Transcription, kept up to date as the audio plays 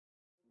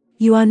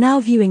You are now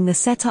viewing the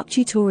setup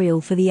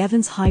tutorial for the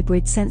EVANS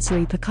Hybrid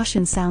Sensory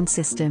Percussion Sound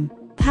System,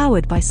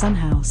 powered by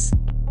Sunhouse.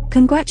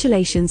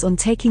 Congratulations on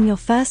taking your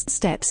first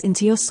steps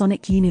into your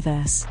sonic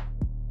universe.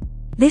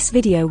 This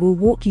video will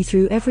walk you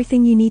through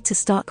everything you need to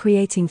start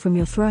creating from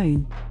your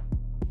throne.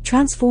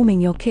 Transforming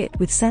your kit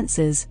with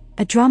sensors,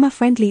 a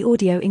drummer-friendly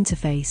audio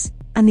interface,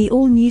 and the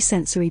all-new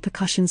sensory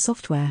percussion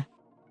software.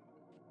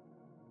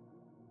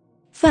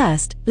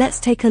 First, let's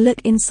take a look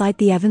inside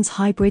the EVANS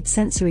Hybrid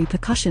Sensory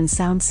Percussion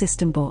Sound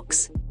System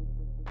box.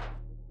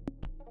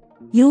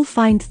 You'll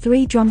find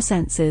 3 drum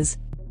sensors,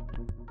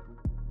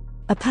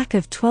 a pack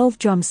of 12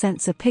 drum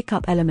sensor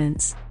pickup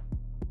elements,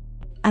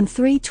 and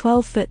 3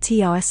 12-foot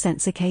TRS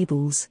sensor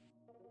cables.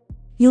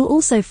 You'll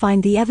also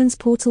find the EVANS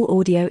Portal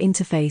audio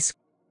interface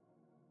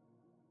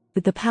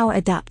with the power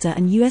adapter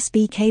and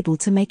USB cable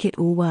to make it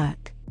all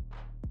work.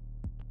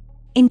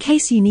 In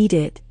case you need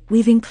it,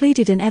 we've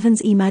included an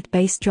EVANS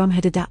EMAD-based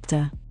drumhead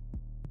adapter.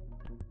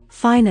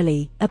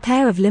 Finally, a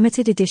pair of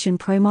limited edition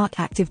ProMark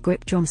active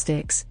grip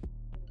drumsticks.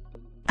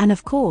 And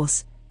of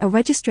course, a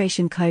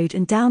registration code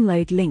and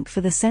download link for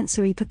the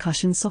sensory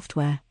percussion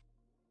software.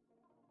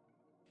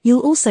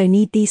 You'll also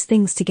need these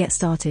things to get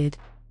started: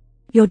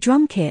 your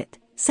drum kit,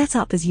 set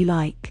up as you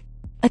like,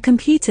 a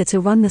computer to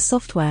run the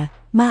software,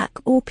 Mac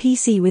or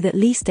PC with at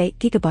least 8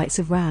 GB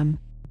of RAM,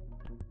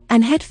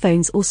 and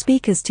headphones or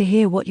speakers to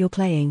hear what you're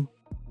playing.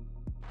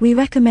 We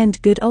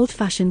recommend good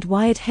old-fashioned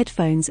wired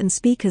headphones and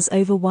speakers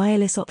over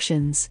wireless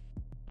options.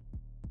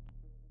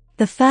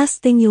 The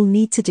first thing you'll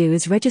need to do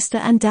is register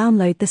and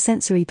download the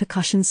sensory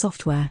percussion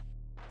software.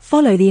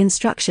 Follow the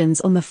instructions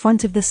on the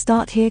front of the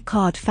Start Here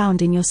card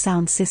found in your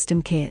sound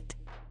system kit.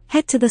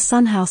 Head to the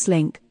Sunhouse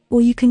link, or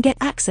you can get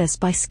access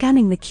by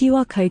scanning the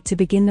QR code to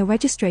begin the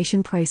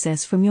registration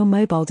process from your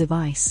mobile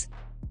device.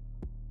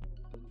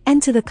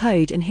 Enter the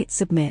code and hit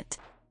Submit.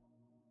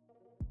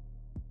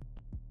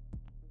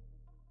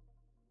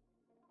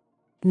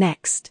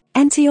 Next,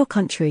 enter your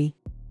country,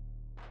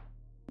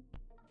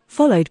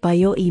 followed by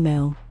your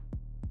email.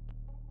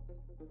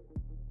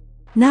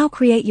 Now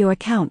create your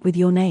account with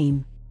your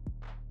name.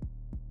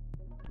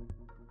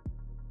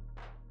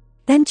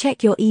 Then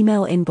check your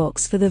email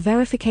inbox for the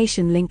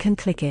verification link and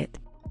click it.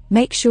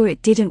 Make sure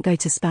it didn't go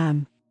to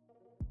spam.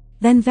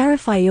 Then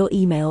verify your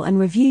email and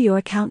review your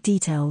account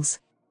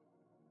details.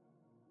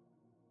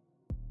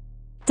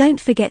 Don't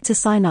forget to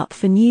sign up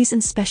for news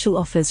and special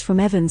offers from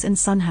EVANS and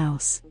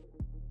Sunhouse.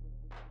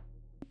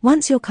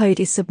 Once your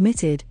code is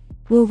submitted,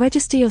 we'll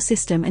register your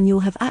system and you'll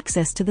have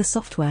access to the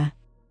software.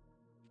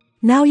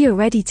 Now you're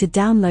ready to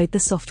download the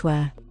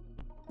software.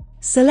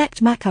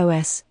 Select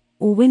macOS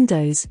or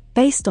Windows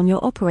based on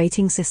your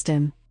operating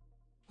system.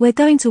 We're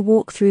going to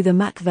walk through the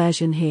Mac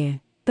version here,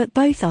 but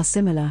both are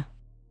similar.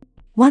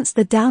 Once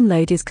the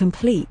download is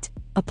complete,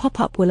 a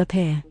pop-up will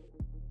appear.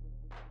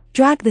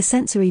 Drag the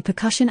sensory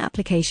percussion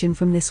application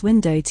from this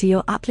window to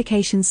your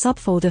application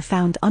subfolder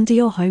found under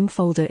your home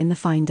folder in the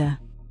Finder.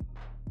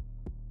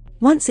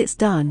 Once it's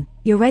done,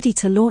 you're ready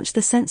to launch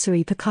the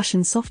sensory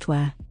percussion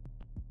software.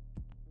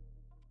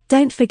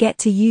 Don't forget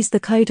to use the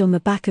code on the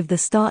back of the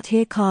Start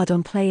Here card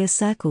on Player's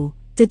Circle,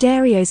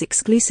 D'Addario's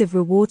exclusive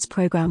rewards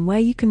program where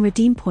you can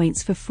redeem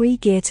points for free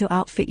gear to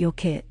outfit your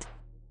kit.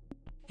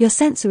 Your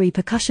sensory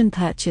percussion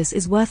purchase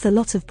is worth a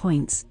lot of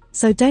points,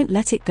 so don't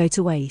let it go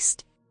to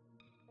waste.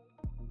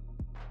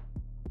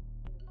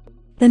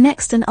 The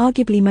next and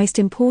arguably most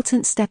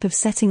important step of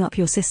setting up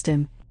your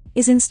system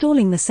is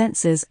installing the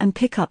sensors and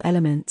pickup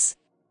elements.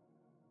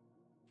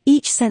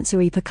 Each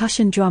sensory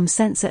percussion drum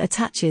sensor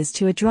attaches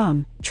to a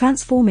drum,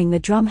 transforming the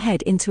drum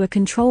head into a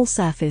control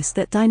surface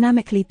that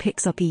dynamically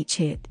picks up each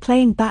hit,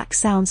 playing back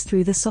sounds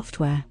through the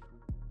software.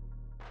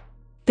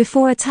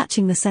 Before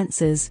attaching the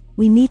sensors,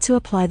 we need to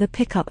apply the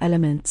pickup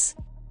elements.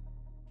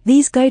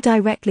 These go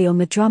directly on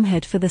the drum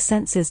head for the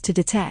sensors to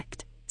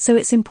detect, so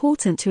it's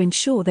important to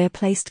ensure they're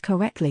placed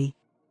correctly.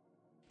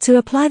 To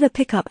apply the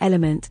pickup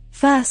element,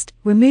 first,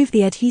 remove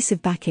the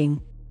adhesive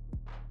backing.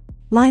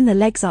 Line the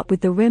legs up with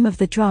the rim of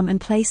the drum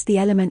and place the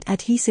element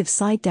adhesive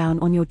side down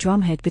on your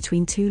drumhead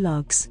between 2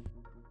 lugs.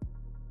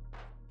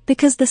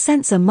 Because the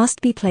sensor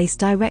must be placed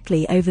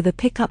directly over the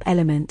pickup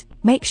element,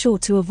 make sure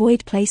to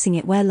avoid placing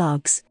it where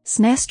lugs,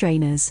 snare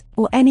strainers,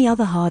 or any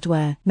other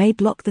hardware may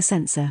block the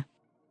sensor.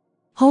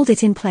 Hold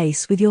it in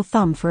place with your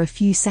thumb for a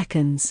few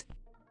seconds.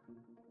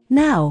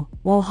 Now,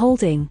 while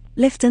holding,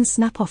 lift and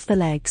snap off the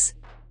legs.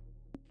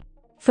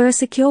 For a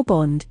secure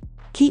bond,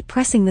 keep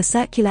pressing the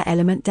circular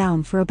element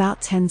down for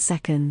about 10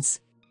 seconds.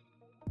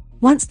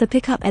 Once the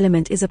pickup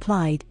element is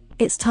applied,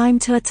 it's time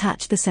to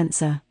attach the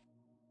sensor.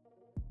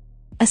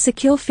 A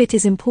secure fit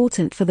is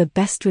important for the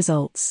best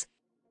results.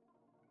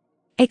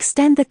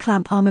 Extend the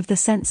clamp arm of the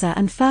sensor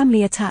and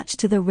firmly attach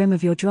to the rim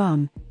of your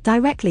drum,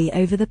 directly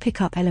over the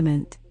pickup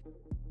element.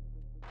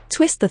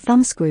 Twist the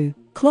thumb screw,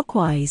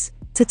 clockwise,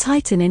 to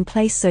tighten in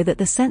place so that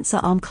the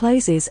sensor arm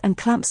closes and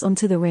clamps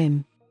onto the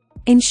rim.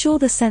 Ensure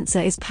the sensor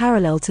is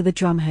parallel to the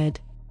drumhead.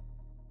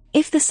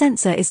 If the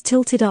sensor is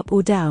tilted up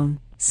or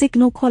down,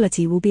 signal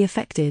quality will be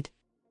affected.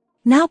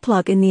 Now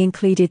plug in the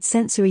included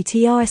sensory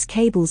TRS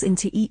cables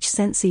into each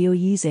sensor you're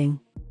using.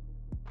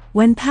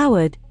 When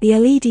powered, the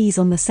LEDs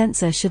on the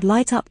sensor should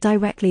light up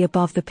directly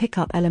above the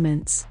pickup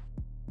elements.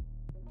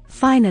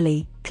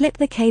 Finally, clip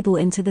the cable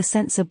into the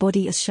sensor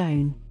body as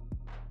shown.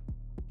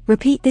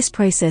 Repeat this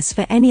process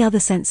for any other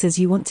sensors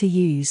you want to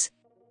use.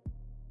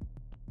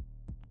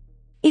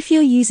 If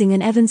you're using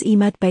an EVANS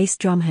EMAD-based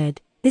drumhead,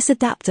 this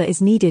adapter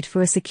is needed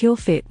for a secure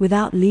fit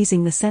without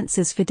losing the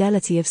sensor's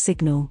fidelity of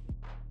signal.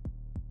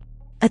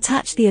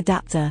 Attach the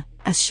adapter,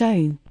 as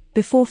shown,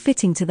 before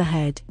fitting to the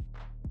head.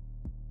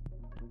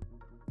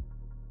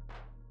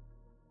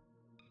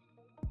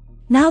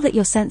 Now that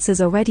your sensors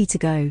are ready to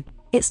go,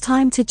 it's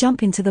time to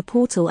jump into the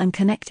portal and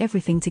connect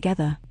everything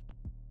together.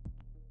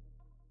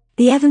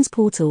 The EVANS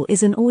portal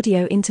is an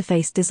audio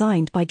interface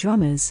designed by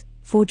drummers,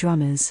 for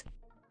drummers.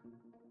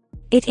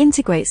 It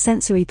integrates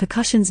sensory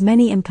percussion's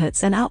many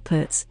inputs and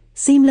outputs,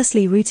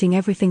 seamlessly routing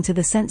everything to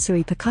the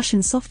sensory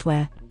percussion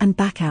software, and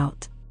back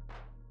out.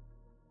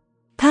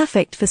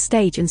 Perfect for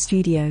stage and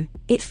studio,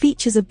 it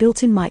features a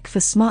built-in mic for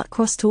smart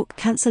crosstalk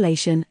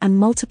cancellation and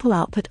multiple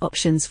output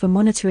options for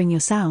monitoring your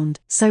sound,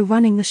 so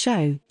running the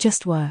show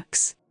just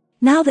works.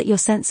 Now that your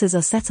sensors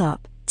are set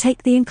up,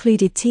 take the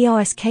included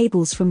TRS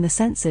cables from the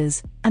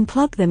sensors, and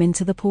plug them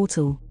into the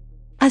portal.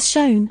 As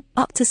shown,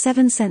 up to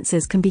 7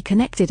 sensors can be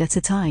connected at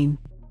a time.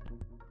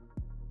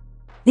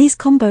 These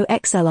combo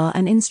XLR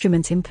and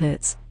instrument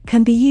inputs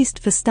can be used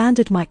for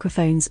standard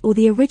microphones or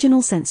the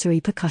original sensory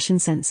percussion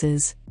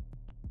sensors.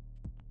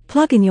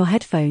 Plug in your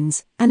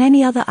headphones, and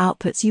any other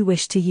outputs you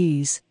wish to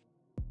use.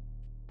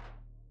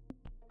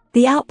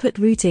 The output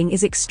routing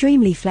is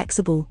extremely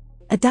flexible,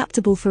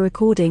 adaptable for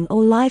recording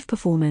or live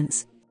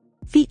performance,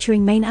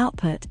 featuring main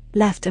output,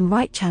 left and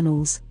right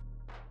channels,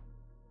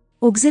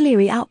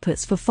 auxiliary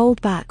outputs for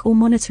foldback or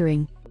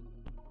monitoring,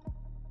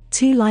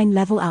 2-line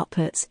level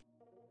outputs,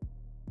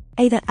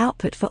 ADAT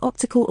output for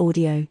optical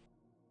audio,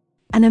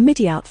 and a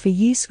MIDI out for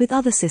use with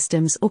other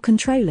systems or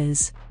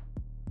controllers.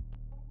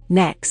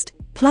 Next,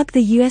 plug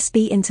the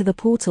USB into the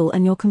portal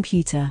and your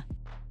computer.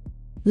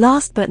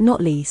 Last but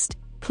not least,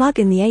 plug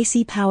in the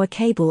AC power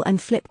cable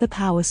and flip the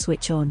power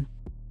switch on.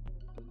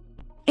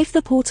 If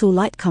the portal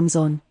light comes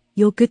on,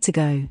 you're good to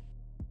go.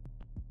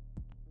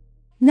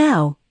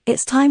 Now,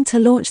 it's time to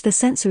launch the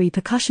sensory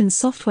percussion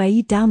software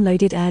you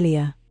downloaded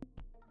earlier.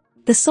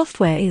 The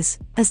software is,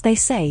 as they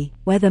say,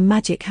 where the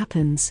magic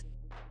happens.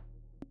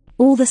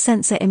 All the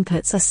sensor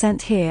inputs are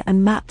sent here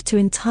and mapped to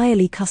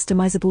entirely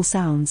customizable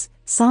sounds,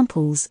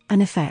 samples,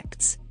 and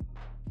effects.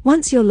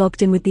 Once you're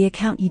logged in with the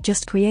account you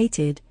just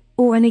created,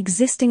 or an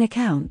existing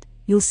account,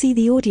 you'll see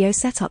the audio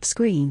setup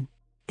screen.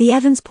 The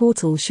EVANS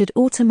portal should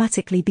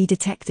automatically be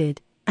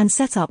detected and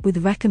set up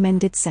with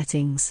recommended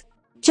settings.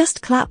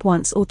 Just clap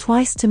once or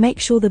twice to make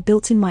sure the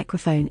built-in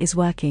microphone is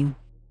working.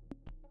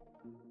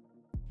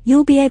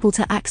 You'll be able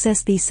to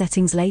access these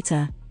settings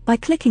later by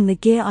clicking the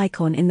gear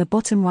icon in the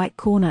bottom right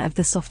corner of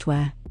the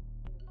software.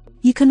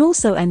 You can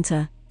also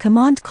enter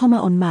Command,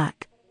 on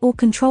Mac, or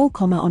Control,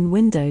 on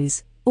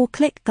Windows, or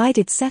click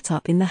Guided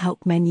Setup in the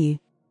Help menu.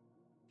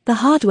 The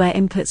hardware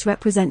inputs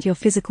represent your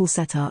physical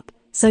setup,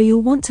 so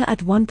you'll want to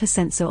add one per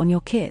sensor on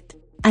your kit,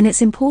 and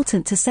it's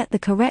important to set the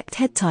correct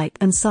head type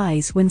and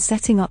size when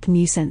setting up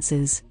new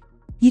sensors.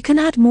 You can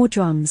add more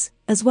drums,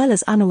 as well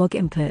as analog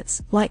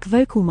inputs, like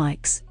vocal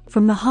mics,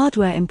 from the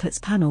hardware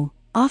inputs panel,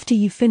 after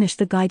you finish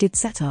the guided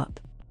setup.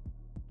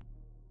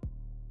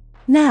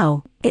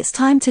 Now, it's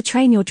time to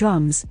train your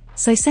drums,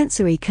 so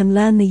Sensory can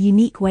learn the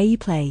unique way you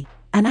play,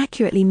 and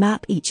accurately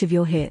map each of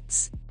your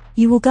hits.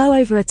 You will go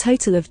over a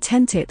total of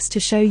 10 tips to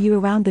show you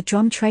around the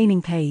drum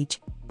training page,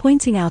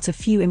 pointing out a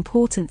few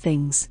important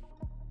things.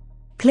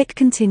 Click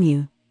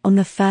Continue on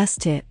the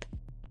first tip.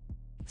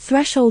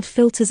 Threshold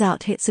filters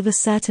out hits of a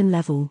certain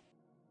level.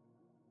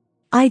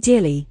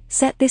 Ideally,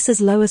 set this as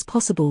low as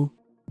possible,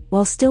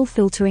 while still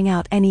filtering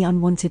out any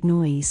unwanted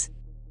noise.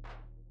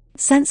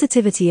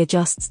 Sensitivity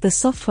adjusts the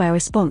software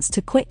response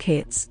to quick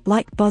hits,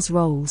 like buzz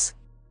rolls.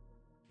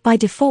 By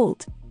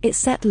default, it's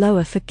set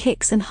lower for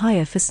kicks and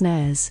higher for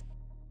snares.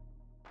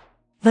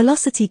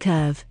 Velocity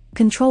curve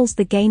controls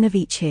the gain of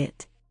each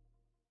hit.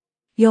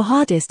 Your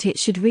hardest hit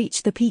should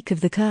reach the peak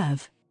of the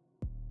curve.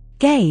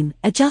 Gain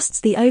adjusts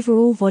the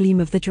overall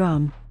volume of the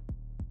drum.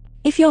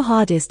 If your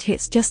hardest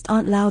hits just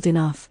aren't loud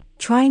enough,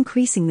 try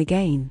increasing the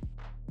gain.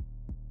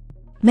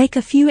 Make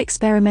a few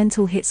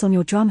experimental hits on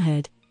your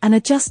drumhead, and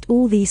adjust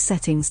all these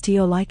settings to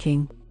your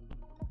liking.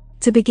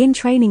 To begin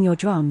training your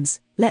drums,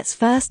 let's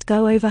first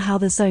go over how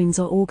the zones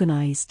are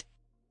organized.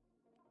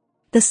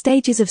 The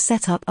stages of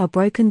setup are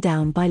broken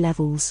down by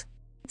levels.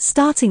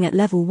 Starting at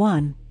level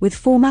 1, with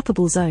 4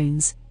 mappable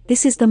zones,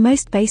 this is the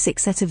most basic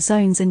set of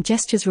zones and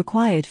gestures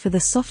required for the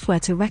software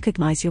to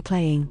recognize your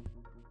playing.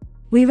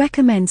 We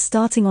recommend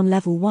starting on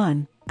level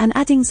 1, and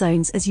adding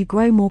zones as you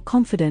grow more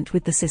confident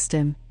with the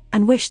system,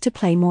 and wish to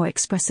play more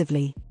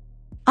expressively.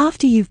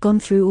 After you've gone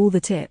through all the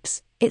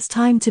tips, it's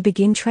time to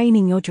begin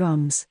training your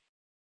drums.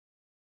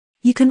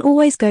 You can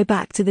always go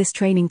back to this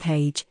training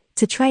page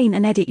to train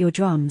and edit your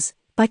drums,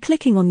 By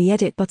clicking on the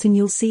edit button,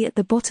 you'll see at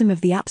the bottom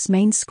of the app's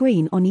main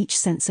screen on each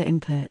sensor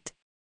input.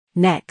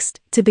 Next,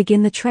 to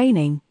begin the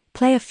training,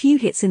 play a few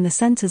hits in the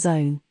center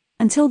zone,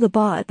 until the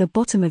bar at the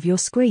bottom of your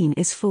screen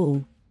is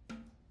full.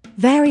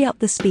 Vary up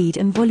the speed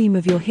and volume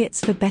of your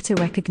hits for better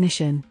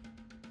recognition.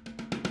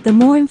 The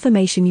more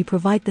information you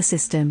provide the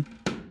system,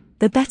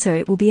 the better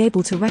it will be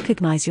able to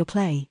recognize your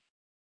play.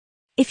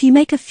 If you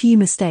make a few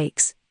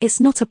mistakes, it's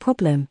not a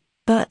problem,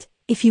 but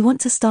if you want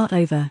to start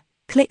over,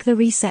 click the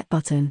reset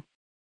button.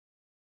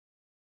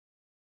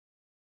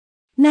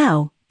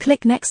 Now,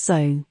 click Next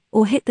Zone,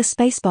 or hit the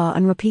spacebar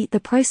and repeat the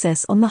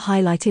process on the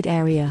highlighted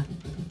area.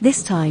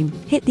 This time,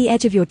 hit the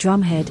edge of your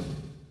drum head.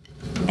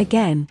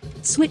 Again,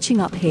 switching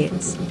up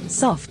hits,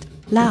 soft,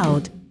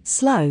 loud,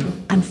 slow,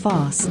 and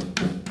fast.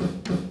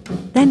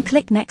 Then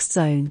click Next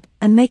Zone,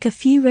 and make a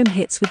few rim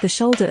hits with the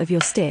shoulder of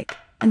your stick,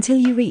 until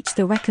you reach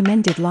the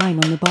recommended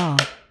line on the bar.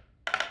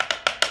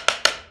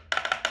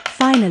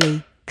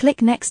 Finally,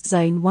 click Next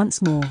Zone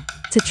once more,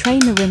 to train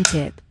the rim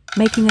tip,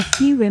 making a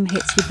few rim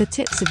hits with the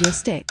tips of your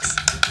sticks.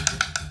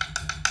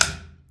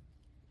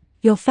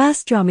 Your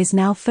first drum is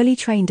now fully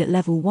trained at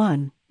level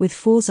 1, with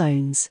 4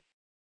 zones.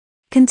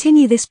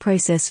 Continue this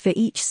process for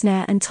each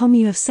snare and tom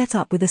you have set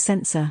up with a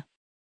sensor.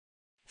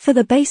 For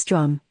the bass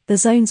drum, the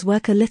zones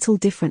work a little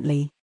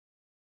differently.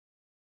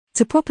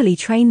 To properly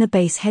train the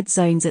bass head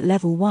zones at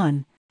level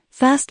 1,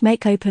 first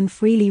make open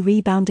freely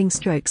rebounding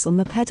strokes on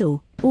the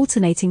pedal,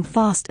 alternating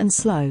fast and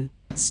slow,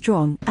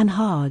 strong and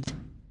hard.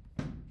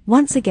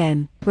 Once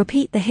again,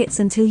 repeat the hits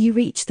until you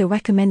reach the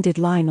recommended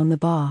line on the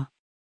bar.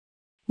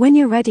 When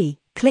you're ready,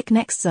 click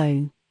Next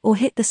Zone, or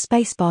hit the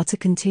spacebar to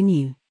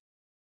continue.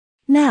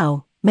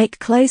 Now, make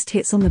closed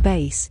hits on the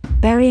bass,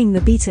 burying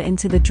the beater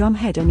into the drum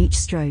head on each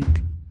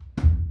stroke.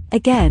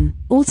 Again,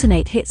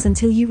 alternate hits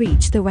until you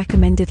reach the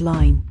recommended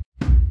line.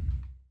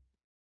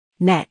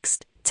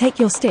 Next, take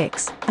your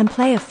sticks, and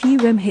play a few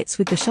rim hits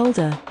with the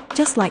shoulder,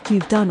 just like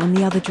you've done on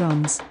the other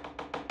drums.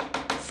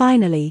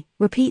 Finally,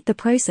 repeat the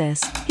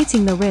process,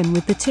 hitting the rim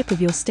with the tip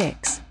of your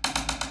sticks.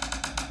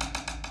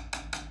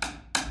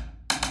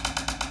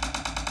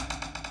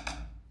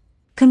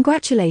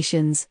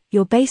 Congratulations,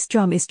 your bass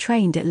drum is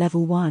trained at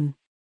level 1.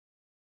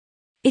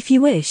 If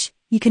you wish,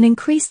 you can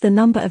increase the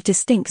number of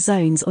distinct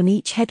zones on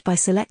each head by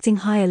selecting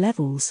higher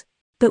levels,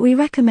 but we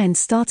recommend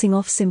starting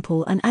off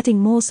simple and adding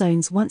more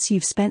zones once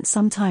you've spent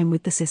some time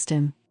with the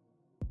system.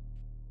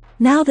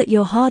 Now that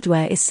your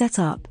hardware is set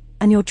up,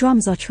 and your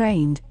drums are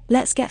trained,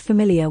 let's get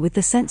familiar with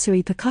the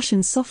sensory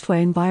percussion software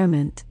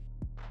environment.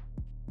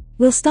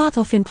 We'll start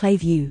off in Play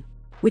View,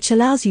 which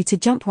allows you to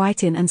jump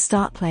right in and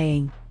start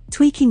playing,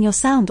 tweaking your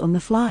sound on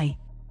the fly.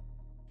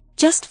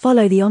 Just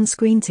follow the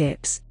on-screen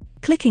tips,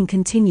 clicking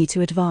Continue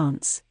to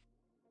advance.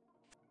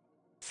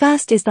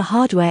 First is the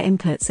hardware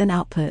inputs and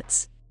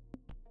outputs.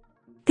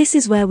 This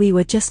is where we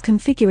were just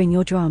configuring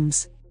your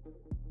drums.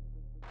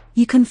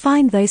 You can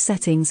find those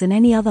settings and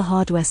any other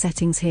hardware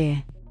settings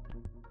here.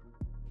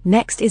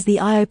 Next is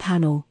the I/O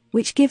panel,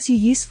 which gives you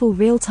useful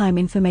real-time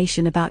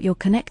information about your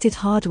connected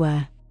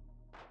hardware.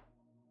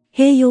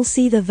 Here you'll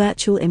see the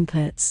virtual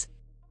inputs.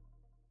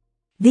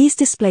 These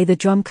display the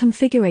drum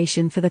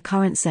configuration for the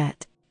current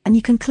set, and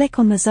you can click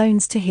on the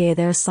zones to hear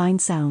their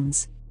assigned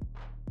sounds.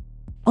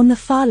 On the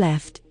far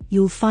left,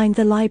 you'll find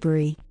the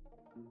library.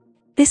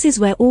 This is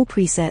where all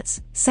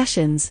presets,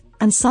 sessions,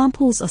 and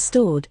samples are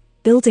stored,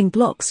 building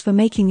blocks for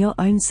making your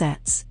own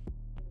sets.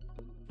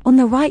 On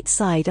the right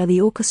side are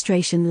the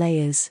orchestration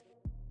layers.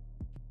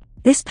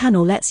 This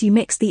panel lets you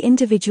mix the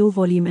individual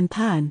volume and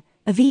pan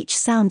of each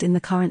sound in the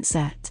current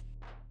set.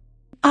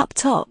 Up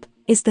top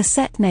is the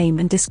set name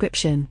and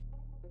description.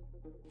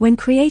 When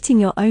creating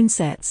your own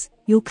sets,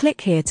 you'll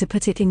click here to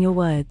put it in your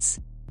words.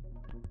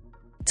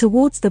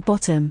 Towards the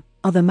bottom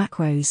are the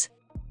macros.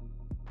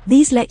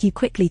 These let you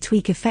quickly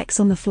tweak effects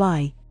on the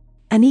fly,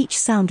 and each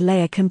sound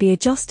layer can be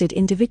adjusted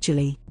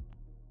individually.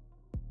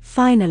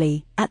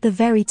 Finally, at the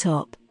very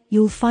top,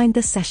 you'll find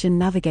the Session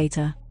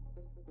Navigator.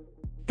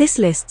 This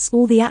lists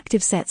all the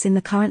active sets in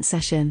the current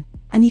session,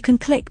 and you can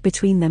click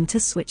between them to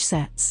switch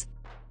sets.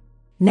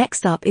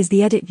 Next up is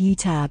the Edit View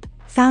tab,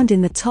 found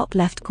in the top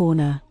left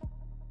corner.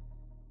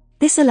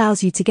 This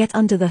allows you to get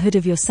under the hood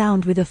of your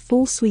sound with a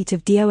full suite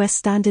of DOS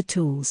standard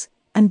tools,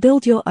 and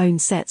build your own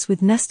sets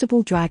with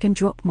nestable drag and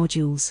drop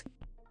modules.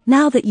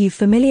 Now that you've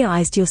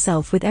familiarized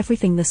yourself with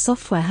everything the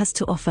software has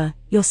to offer,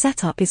 your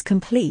setup is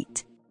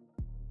complete.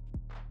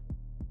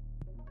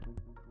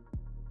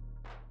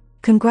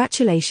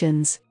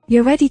 Congratulations,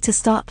 you're ready to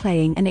start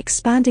playing and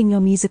expanding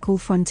your musical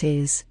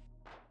frontiers.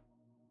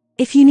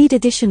 If you need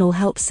additional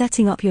help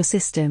setting up your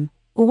system,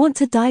 or want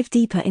to dive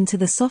deeper into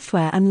the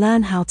software and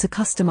learn how to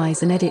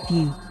customize and edit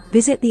View,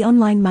 visit the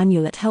online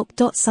manual at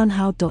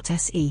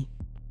help.sunhow.se.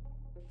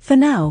 For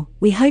now,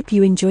 we hope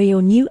you enjoy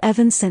your new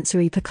EVANS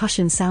sensory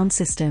percussion sound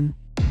system.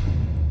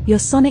 Your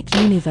sonic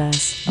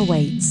universe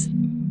awaits.